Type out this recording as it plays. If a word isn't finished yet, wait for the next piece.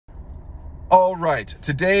All right,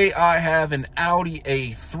 today I have an Audi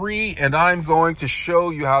A3 and I'm going to show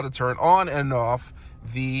you how to turn on and off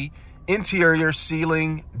the interior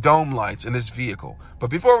ceiling dome lights in this vehicle. But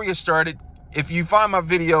before we get started, if you find my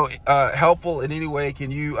video helpful in any way,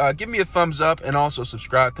 can you give me a thumbs up and also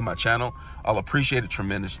subscribe to my channel? I'll appreciate it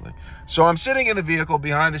tremendously. So I'm sitting in the vehicle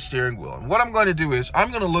behind the steering wheel. And what I'm going to do is I'm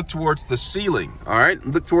going to look towards the ceiling, all right?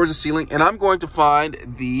 Look towards the ceiling and I'm going to find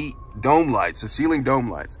the dome lights, the ceiling dome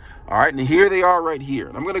lights. All right, and here they are right here.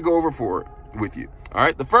 And I'm going to go over for it with you. All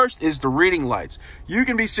right, the first is the reading lights. You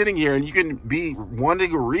can be sitting here and you can be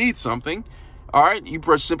wanting to read something. All right, you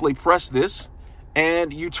simply press this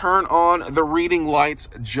and you turn on the reading lights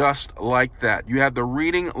just like that. You have the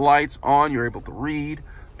reading lights on, you're able to read,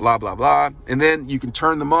 blah, blah, blah. And then you can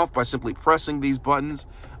turn them off by simply pressing these buttons.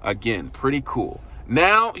 Again, pretty cool.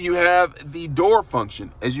 Now you have the door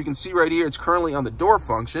function. As you can see right here, it's currently on the door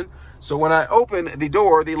function. So when I open the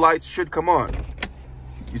door, the lights should come on.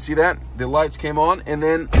 You see that? The lights came on. And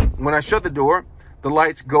then when I shut the door, the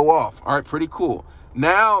lights go off. All right, pretty cool.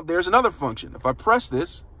 Now there's another function. If I press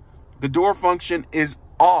this, the door function is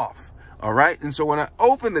off. All right. And so when I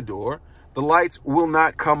open the door, the lights will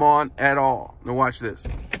not come on at all. Now watch this.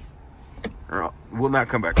 Will not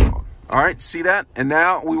come back on. All right, see that? And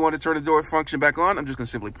now we want to turn the door function back on. I'm just going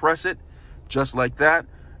to simply press it just like that.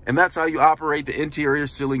 And that's how you operate the interior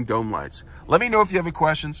ceiling dome lights. Let me know if you have any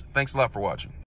questions. Thanks a lot for watching.